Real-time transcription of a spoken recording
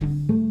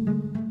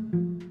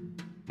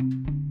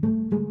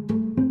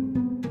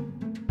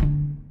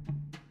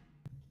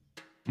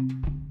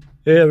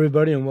Hey,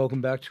 everybody, and welcome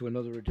back to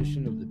another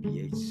edition of the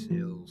BH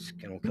Sales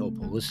Kennel Kelp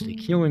Holistic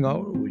Healing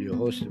Hour with your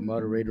host and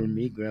moderator,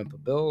 me, Grandpa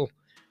Bill.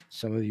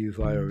 Some of you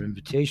via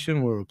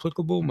invitation where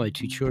applicable, my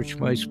two church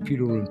mice,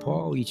 Peter and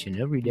Paul, each and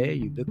every day,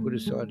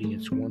 ubiquitous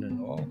audience, one and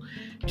all.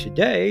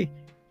 Today,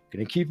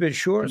 going to keep it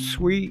short,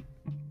 sweet,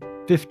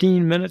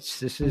 15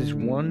 minutes. This is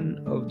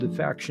one of the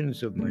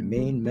factions of my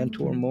main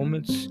mentor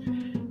moments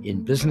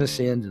in business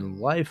and in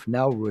life.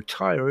 Now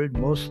retired,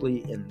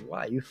 mostly in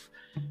life,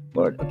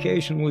 but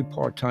occasionally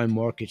part-time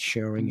market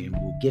sharing, and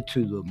we'll get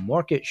to the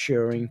market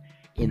sharing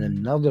in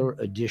another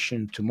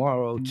edition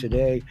tomorrow.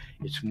 Today,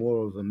 it's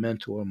more of a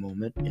mentor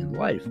moment in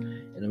life,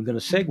 and I'm going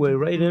to segue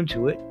right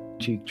into it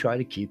to try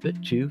to keep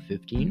it to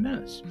 15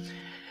 minutes.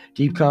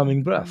 Deep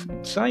calming breath.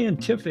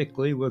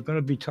 Scientifically, we're going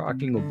to be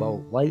talking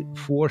about light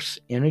force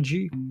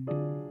energy,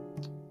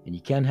 and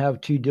you can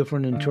have two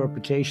different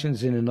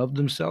interpretations in and of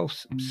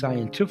themselves.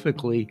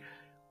 Scientifically,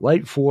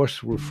 light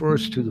force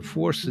refers to the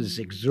forces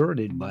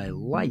exerted by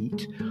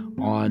light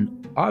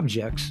on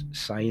objects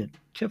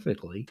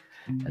scientifically,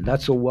 and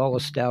that's a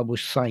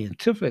well-established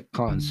scientific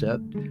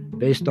concept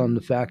based on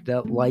the fact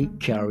that light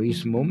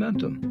carries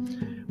momentum.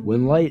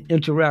 When light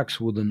interacts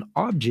with an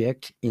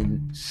object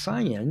in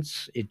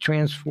science, it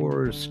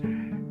transfers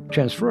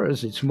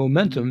its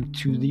momentum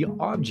to the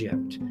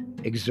object,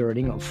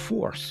 exerting a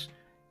force.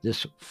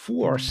 This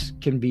force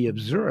can be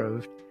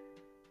observed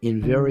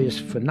in various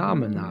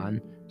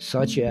phenomena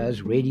such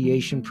as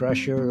radiation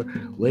pressure,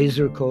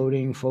 laser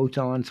coating,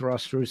 photon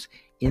thrusters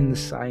in the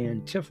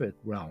scientific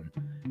realm.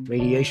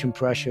 Radiation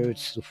pressure,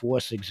 it's the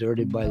force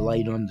exerted by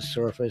light on the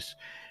surface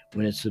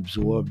when it's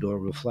absorbed or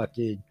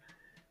reflected,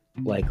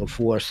 like a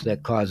force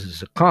that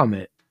causes a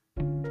comet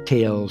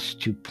tails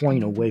to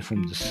point away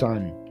from the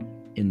sun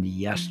in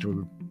the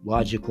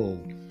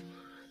astrological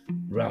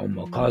realm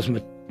or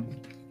cosmic,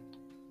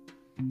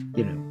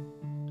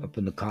 up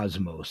in the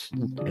cosmos.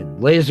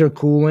 And laser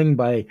cooling,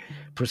 by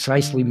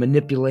precisely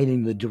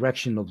manipulating the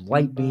direction of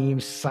light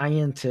beams,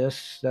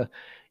 scientists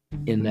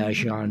in that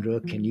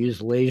genre can use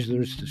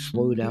lasers to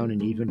slow down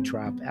and even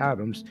trap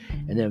atoms.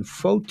 And then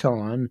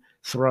photon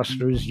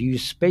thrusters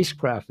use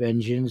spacecraft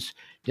engines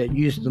that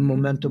use the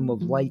momentum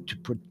of light to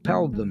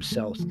propel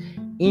themselves.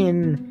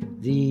 In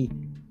the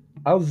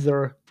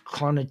other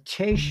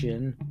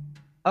connotation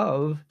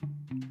of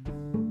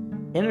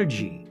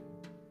energy,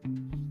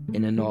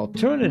 in an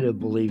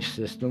alternative belief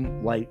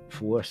system, light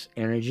force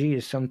energy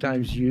is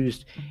sometimes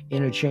used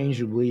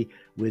interchangeably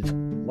with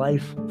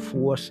life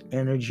force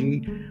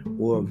energy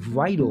or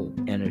vital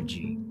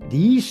energy.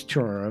 These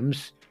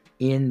terms,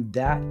 in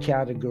that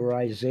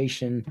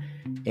categorization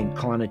and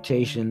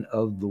connotation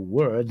of the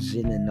words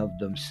in and of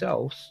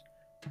themselves,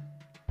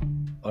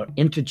 are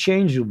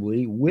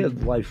interchangeably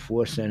with life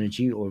force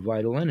energy or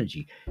vital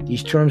energy.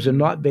 These terms are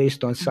not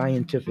based on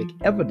scientific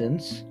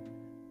evidence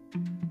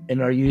and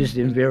are used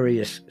in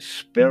various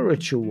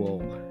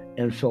spiritual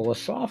and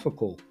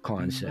philosophical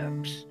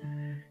concepts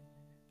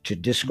to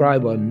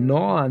describe a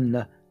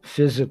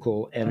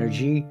non-physical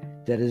energy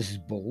that is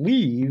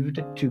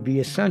believed to be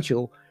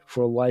essential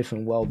for life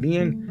and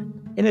well-being.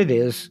 And it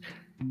is,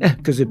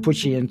 because it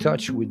puts you in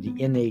touch with the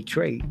innate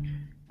trait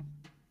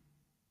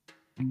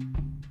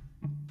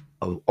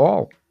of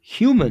all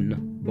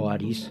human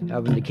bodies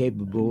having the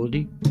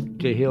capability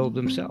to heal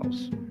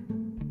themselves.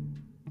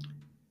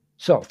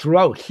 So,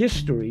 throughout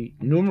history,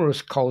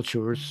 numerous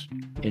cultures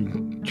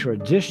and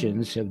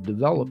traditions have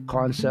developed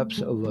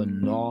concepts of a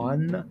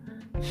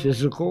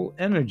non-physical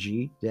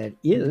energy that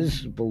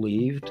is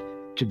believed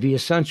to be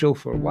essential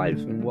for life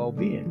and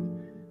well-being.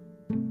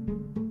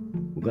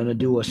 We're going to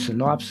do a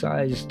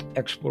synopsized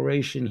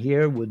exploration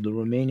here with the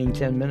remaining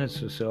 10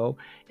 minutes or so,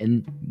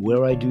 and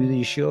where I do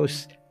these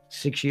shows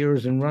 6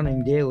 years and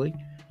running daily,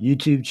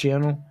 YouTube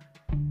channel,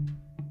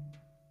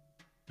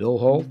 Bill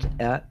Holt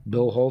at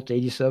Bill Holt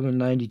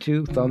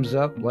 8792. Thumbs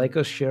up, like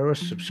us, share us,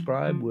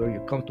 subscribe where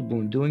you're comfortable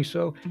in doing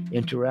so.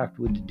 Interact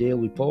with the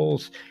daily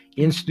polls.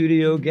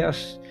 In-studio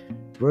guests,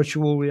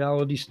 virtual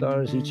reality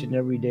stars each and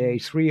every day.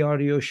 3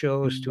 audio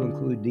shows to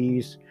include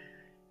these.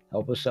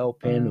 Help us out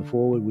paying it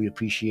forward. We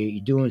appreciate you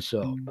doing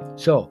so.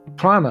 So,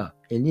 prana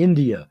in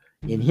India,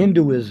 in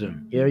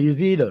Hinduism,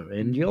 Ayurveda,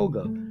 and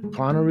yoga.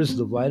 Prana is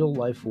the vital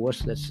life force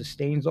that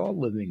sustains all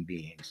living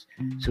beings.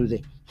 So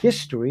the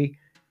history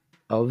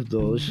of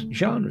those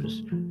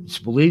genres. It's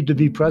believed to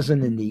be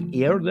present in the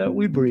air that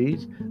we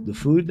breathe, the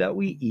food that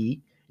we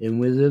eat, and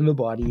within the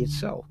body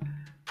itself.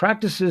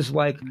 Practices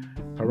like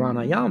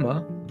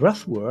pranayama,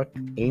 breath work,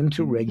 aim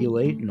to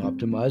regulate and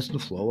optimize the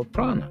flow of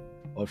prana,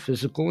 or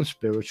physical and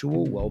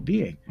spiritual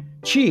well-being.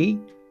 Qi,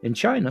 in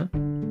China,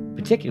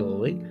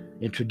 particularly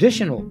in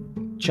traditional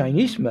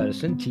Chinese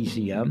medicine,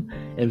 TCM,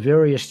 and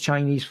various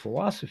Chinese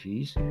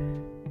philosophies,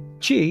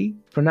 Qi,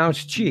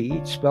 pronounced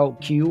Qi, spelled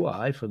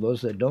Qi for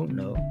those that don't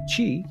know,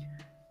 Qi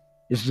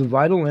is the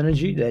vital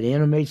energy that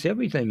animates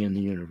everything in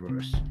the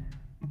universe.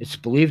 It's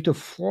believed to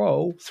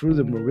flow through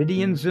the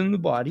meridians in the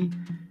body,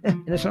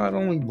 and it's not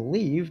only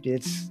believed,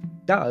 it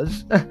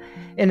does,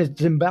 and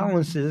its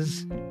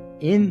imbalances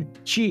in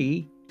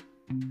Qi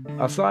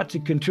are thought to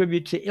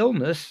contribute to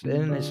illness,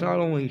 and it's not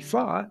only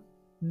thought,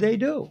 they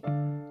do.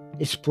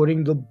 It's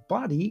putting the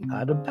body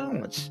out of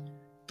balance,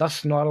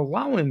 thus not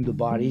allowing the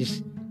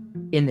body's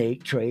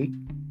innate trait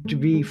to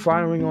be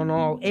firing on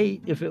all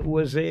eight if it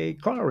was a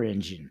car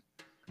engine,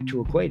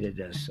 to equate it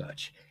as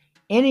such.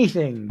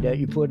 Anything that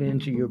you put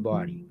into your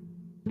body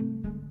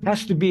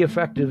has to be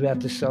effective at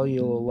the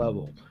cellular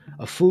level.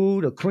 A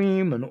food, a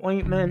cream, an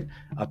ointment,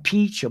 a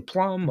peach, a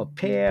plum, a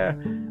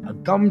pear, a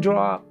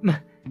gumdrop.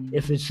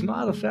 If it's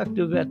not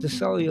effective at the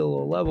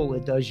cellular level,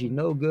 it does you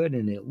no good,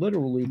 and it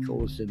literally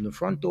goes in the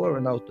front door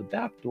and out the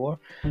back door,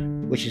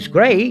 which is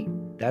great.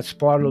 That's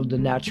part of the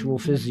natural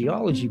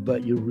physiology,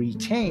 but you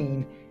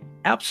retain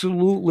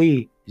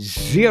absolutely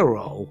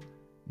zero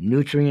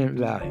nutrient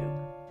value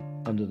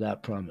under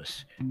that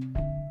premise.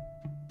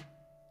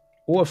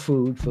 Or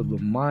food for the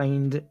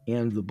mind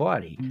and the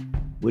body,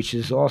 which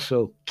is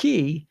also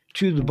key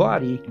to the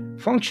body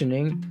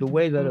functioning the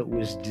way that it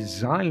was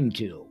designed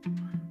to.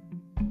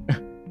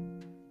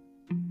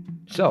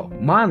 So,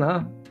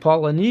 mana,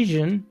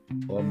 Polynesian,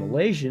 or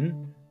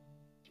Malaysian,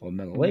 or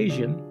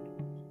Melanesian,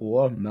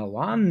 or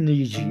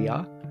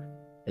Melanesia,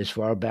 as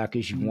far back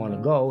as you want to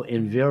go,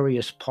 in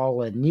various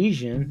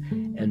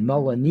Polynesian and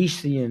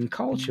Melanesian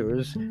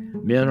cultures,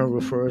 mana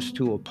refers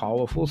to a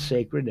powerful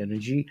sacred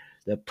energy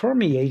that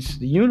permeates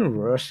the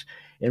universe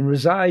and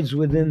resides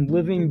within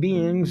living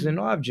beings and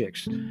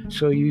objects.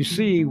 So you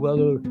see,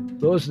 whether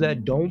those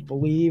that don't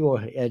believe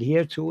or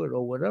adhere to it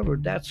or whatever,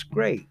 that's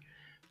great.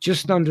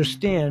 Just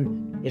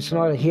understand it's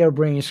not a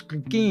harebrained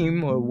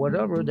scheme or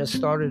whatever that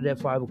started at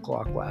 5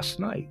 o'clock last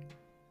night.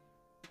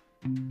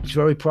 It's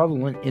very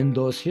prevalent in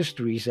those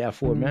histories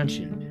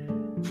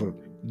aforementioned for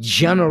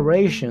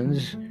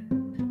generations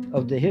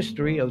of the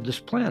history of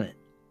this planet.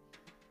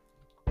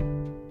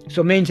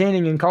 So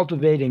maintaining and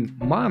cultivating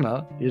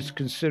mana is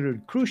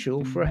considered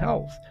crucial for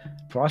health,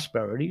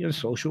 prosperity, and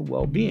social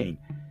well-being.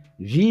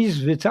 Vis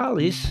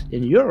vitalis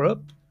in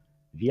Europe,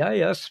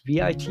 VIS,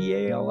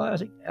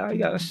 VITALIS,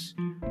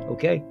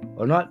 okay,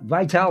 or not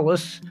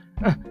vitalis,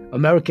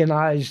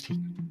 Americanized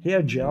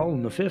hair gel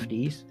in the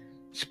 50s,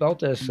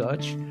 spelt as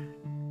such.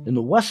 In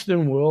the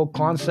Western world,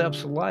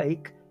 concepts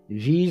like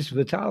vis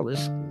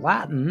vitalis,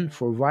 Latin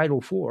for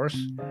vital force,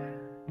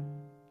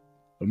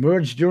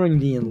 emerged during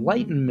the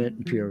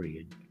Enlightenment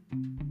period.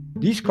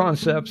 These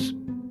concepts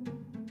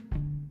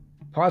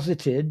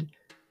posited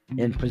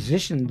and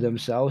positioned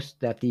themselves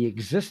that the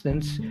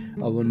existence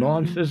of a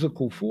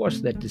non-physical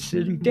force that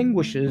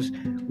distinguishes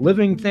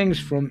living things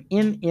from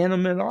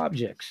inanimate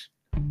objects.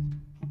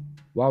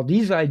 While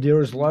these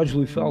ideas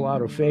largely fell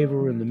out of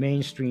favor in the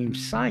mainstream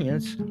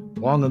science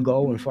long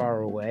ago and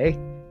far away,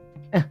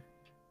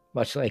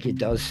 much like it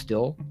does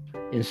still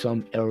in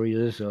some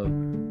areas of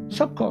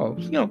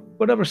so-called,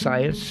 whatever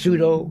science,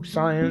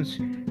 pseudo-science,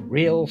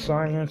 real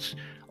science,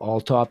 all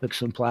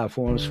topics and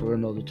platforms for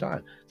another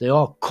time. They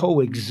all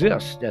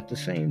coexist at the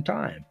same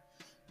time.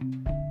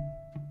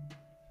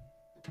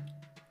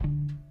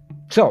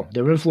 So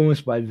they're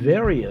influenced by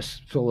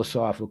various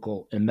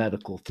philosophical and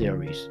medical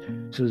theories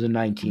through the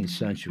 19th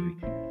century.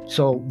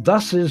 So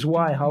thus is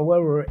why,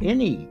 however,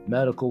 any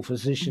medical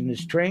physician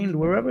is trained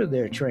wherever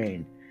they're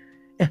trained.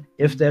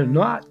 If they're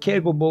not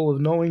capable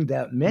of knowing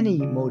that many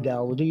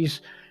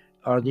modalities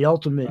are the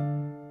ultimate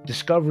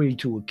discovery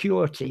to a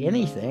cure to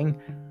anything,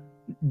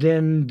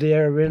 then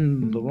they're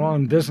in the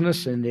wrong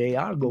business and they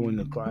are going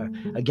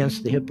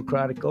against the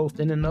Hippocratic Oath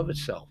in and of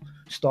itself.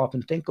 Stop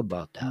and think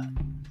about that.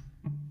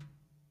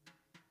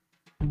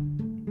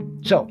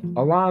 So,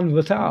 Elan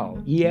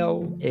Vital,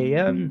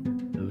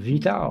 E-L-A-N,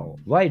 Vital,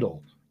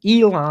 vital.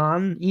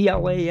 Elan,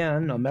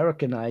 E-L-A-N,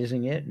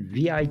 Americanizing it,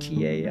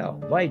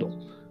 V-I-T-A-L,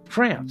 vital.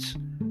 France.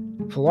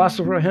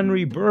 Philosopher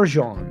Henry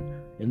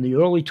Bergson, in the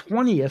early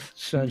 20th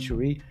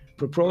century,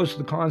 proposed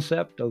the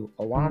concept of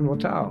Elan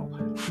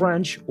Vital,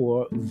 French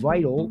or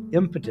vital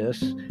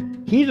impetus.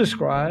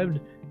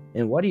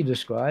 What he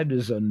described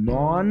is a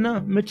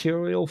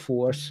non-material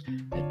force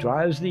that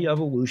drives the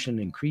evolution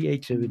and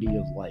creativity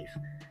of life,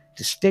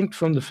 distinct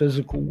from the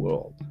physical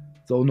world,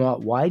 though not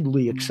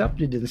widely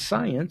accepted in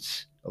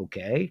science,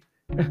 okay?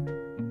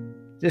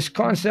 This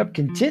concept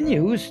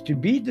continues to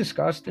be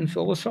discussed in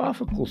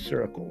philosophical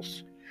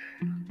circles.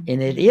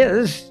 And it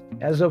is,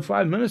 as of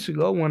 5 minutes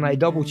ago when I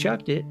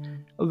double-checked it,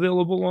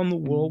 available on the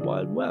World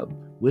Wide Web,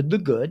 with the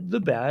good, the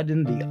bad,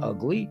 and the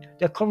ugly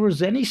that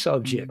covers any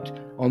subject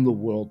on the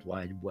World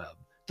Wide Web.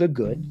 The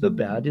good, the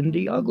bad, and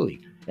the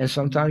ugly. And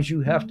sometimes you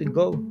have to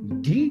go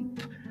deep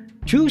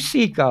to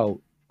seek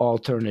out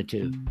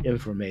alternative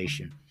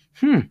information.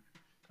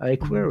 I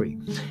query.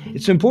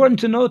 It's important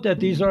to note that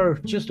these are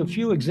just a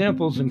few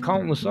examples, and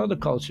countless other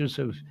cultures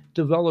have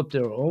developed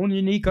their own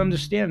unique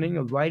understanding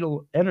of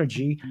vital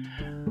energy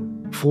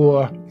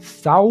for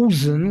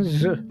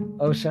thousands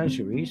of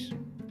centuries.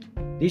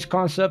 These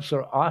concepts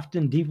are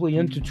often deeply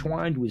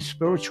intertwined with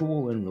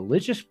spiritual and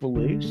religious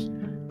beliefs,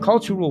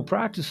 cultural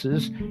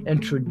practices,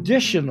 and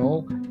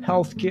traditional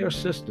healthcare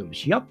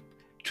systems. Yep,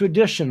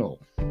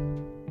 traditional.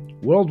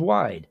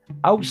 Worldwide,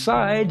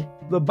 outside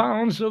the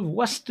bounds of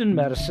Western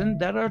medicine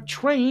that are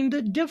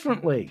trained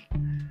differently,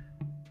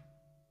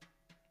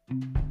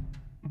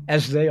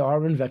 as they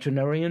are in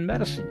veterinarian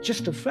medicine.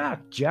 Just a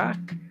fact, Jack.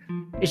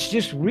 It's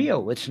just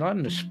real. It's not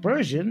an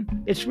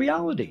aspersion, it's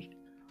reality.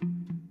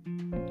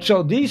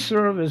 So these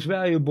serve as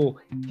valuable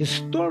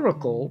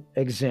historical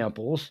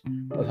examples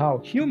of how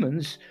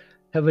humans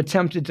have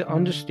attempted to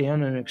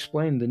understand and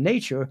explain the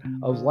nature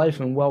of life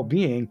and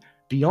well-being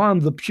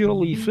beyond the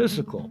purely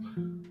physical,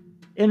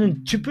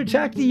 and to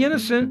protect the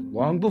innocent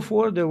long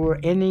before there were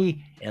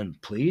any,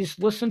 and please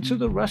listen to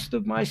the rest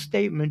of my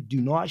statement,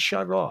 do not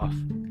shut off,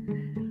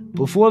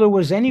 before there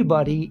was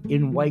anybody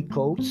in white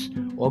coats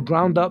or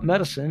ground up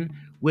medicine,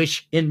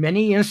 which in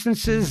many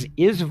instances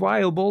is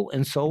viable,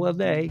 and so are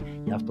they.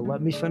 You have to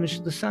let me finish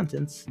the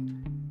sentence.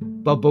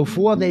 But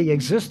before they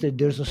existed,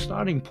 there's a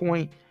starting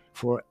point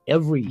for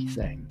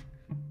everything.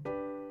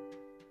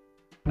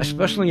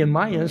 Especially in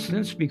my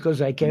instance,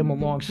 because I came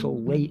along so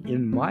late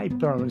in my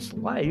parents'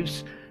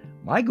 lives.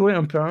 My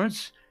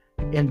grandparents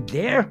and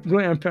their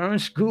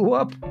grandparents grew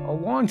up a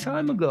long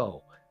time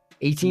ago,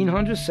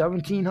 1800s,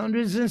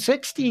 1700s, and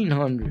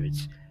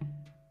 1600s.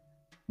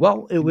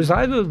 Well, it was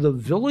either the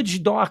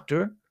village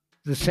doctor,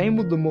 the same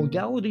with the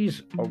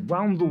modalities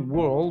around the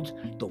world,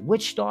 the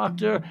witch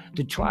doctor,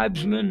 the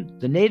tribesman,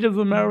 the Native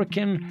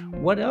American,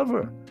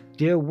 whatever.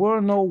 There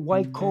were no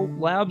white coat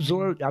labs,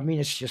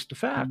 it's just a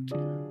fact.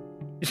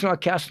 It's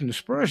not casting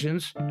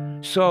aspersions.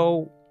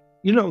 So,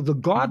 the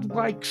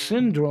godlike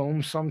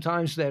syndrome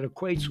sometimes that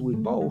equates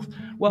with both,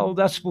 well,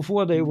 that's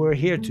before they were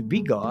here to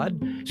be God.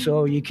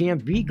 So you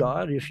can't be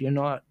God if you're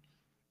not,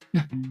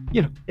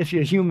 if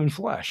you're human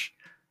flesh.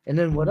 And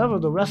then whatever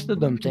the rest of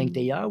them think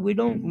they are,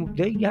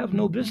 they have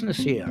no business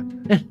here,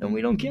 and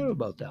we don't care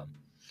about them.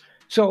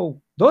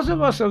 So those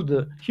of us of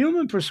the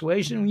human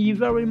persuasion, we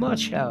very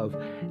much have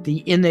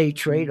the innate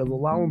trait of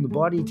allowing the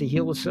body to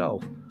heal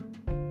itself.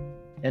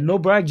 And no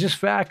brag, just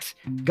facts.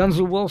 Guns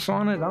of Will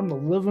Sonnet, I'm the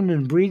living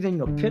and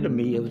breathing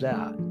epitome of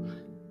that.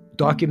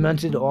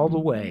 Documented all the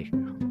way.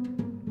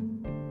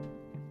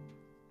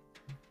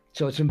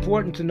 So it's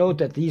important to note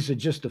that these are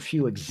just a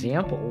few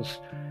examples,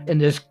 and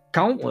there's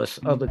countless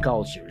other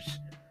cultures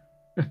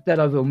that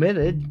I've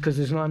omitted because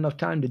there's not enough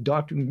time to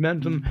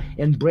document them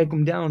and break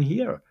them down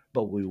here.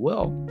 But we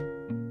will,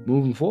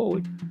 moving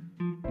forward.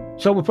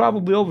 So we're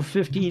probably over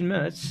 15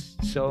 minutes.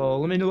 So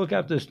let me look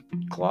at this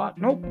clock.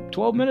 Nope,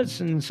 12 minutes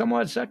and some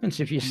odd seconds.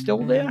 If you're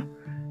still there,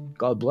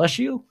 God bless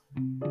you.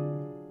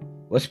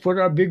 Let's put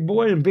our big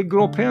boy and big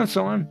girl pants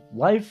on.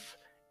 Life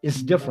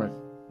is different.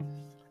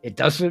 It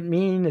doesn't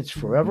mean it's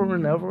forever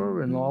and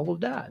ever and all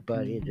of that,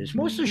 but it is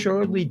most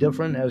assuredly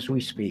different as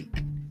we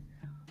speak.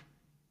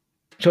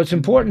 So it's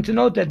important to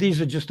note that these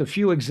are just a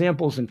few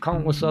examples in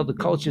countless other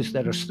cultures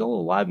that are still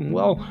alive and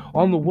well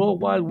on the World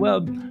Wide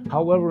Web,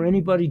 however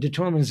anybody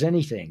determines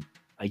anything.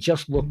 I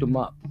just looked them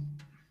up.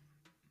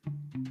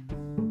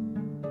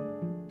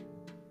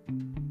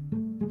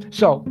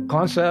 So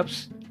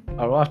concepts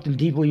are often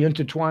deeply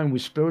intertwined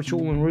with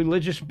spiritual and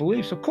religious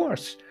beliefs, of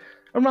course,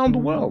 around the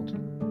world.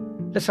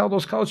 That's how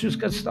those cultures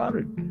got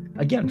started.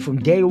 Again, from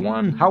day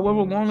one,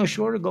 however long or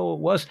short ago it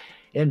was.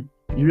 And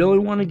you really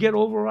want to get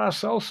over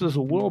ourselves as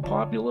a world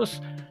populace?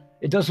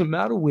 It doesn't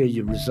matter where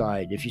you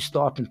reside. If you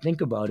stop and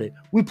think about it,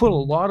 we put a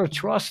lot of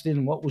trust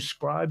in what was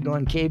scribed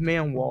on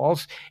caveman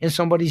walls and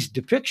somebody's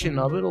depiction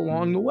of it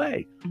along the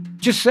way.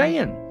 Just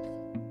saying.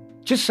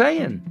 Just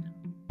saying.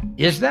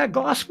 Is that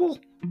gospel?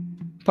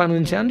 Pun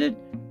intended?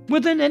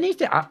 Within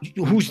anything.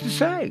 Who's to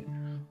say?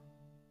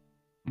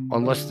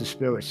 Unless the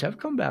spirits have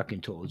come back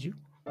and told you.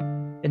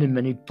 And in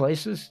many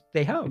places,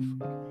 they have.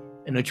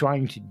 And are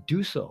trying to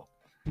do so.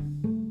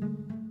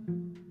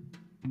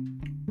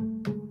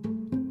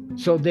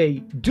 So they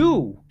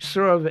do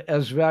serve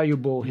as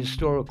valuable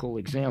historical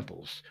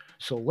examples.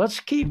 So let's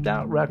keep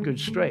that record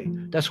straight.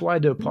 That's why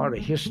they're part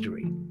of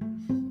history.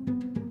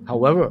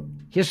 However,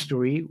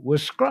 history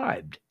was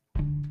scribed.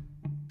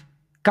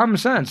 Common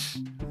sense.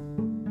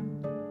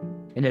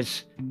 And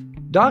it's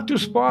Dr.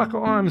 Spock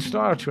on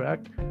Star Trek,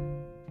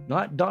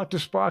 not Dr.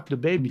 Spock the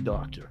baby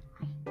doctor.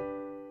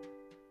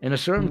 And a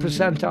certain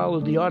percentile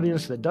of the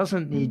audience that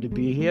doesn't need to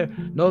be here,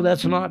 no,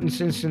 that's not in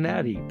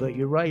Cincinnati, but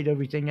you're right,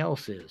 everything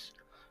else is.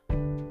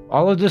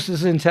 All of this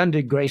is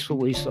intended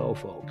gracefully so,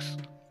 folks.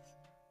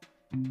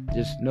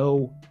 There's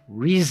no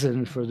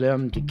reason for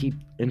them to keep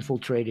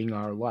infiltrating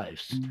our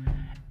lives.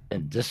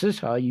 And this is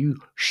how you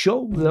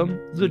show them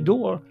the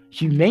door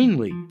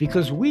humanely,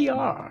 because we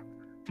are,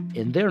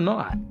 and they're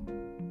not.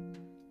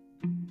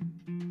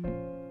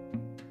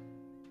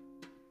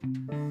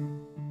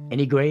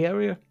 Any gray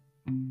area?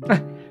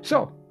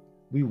 So,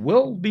 we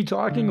will be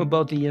talking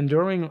about the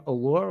enduring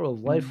allure of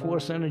life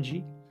force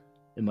energy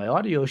in my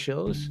audio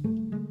shows.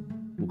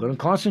 We're going to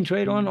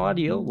concentrate on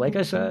audio, like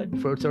I said,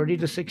 for 30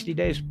 to 60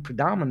 days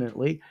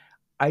predominantly.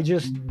 I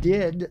just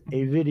did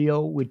a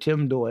video with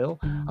Tim Doyle.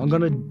 I'm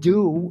going to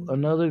do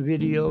another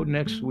video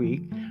next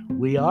week.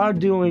 We are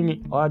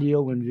doing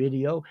audio and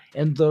video,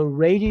 and the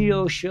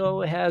radio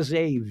show has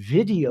a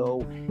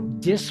video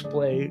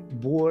display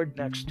board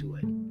next to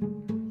it.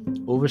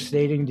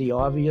 Overstating the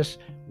obvious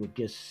would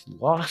get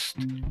lost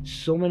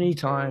so many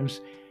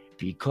times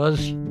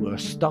because we're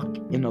stuck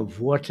in a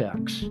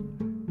vortex,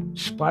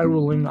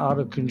 spiraling out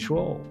of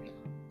control.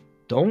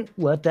 Don't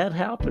let that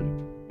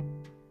happen.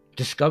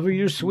 Discover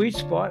your sweet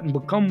spot and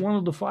become one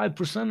of the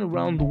 5%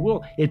 around the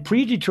world. It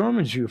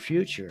predetermines your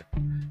future.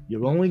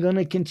 You're only going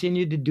to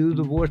continue to do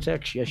the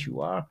vortex. Yes, you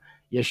are.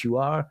 Yes, you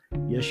are.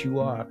 Yes, you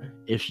are.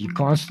 If you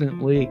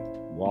constantly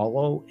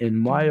wallow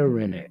and mire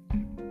in it.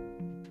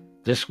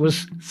 This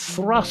was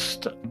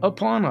thrust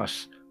upon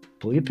us.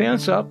 Pull your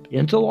pants up,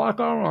 interlock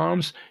our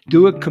arms,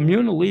 do it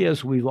communally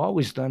as we've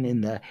always done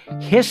in the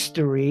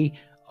history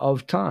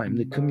of time.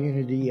 The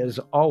community has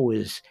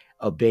always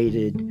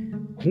abated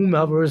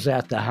whomever's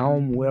at the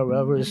helm,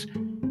 wherever's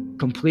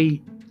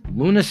complete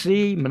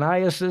lunacy,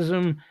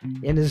 maniacism,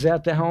 and is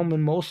at the helm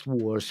in most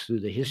wars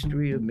through the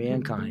history of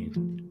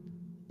mankind.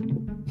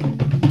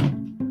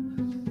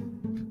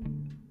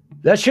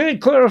 That should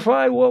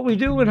clarify what we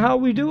do and how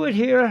we do it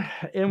here,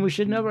 and we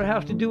should never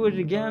have to do it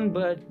again,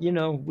 but,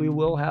 we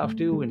will have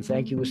to, and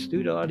thank you,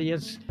 astute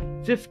audience.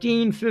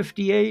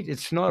 1558,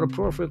 it's not a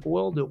perfect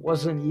world. It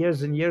wasn't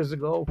years and years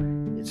ago.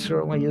 It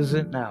certainly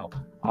isn't now.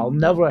 I'll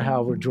never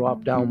have a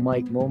drop-down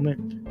mic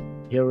moment.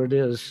 Here it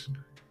is.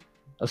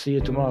 I'll see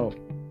you tomorrow.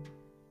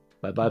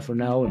 Bye-bye for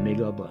now, and may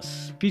God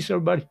bless. Peace,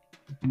 everybody.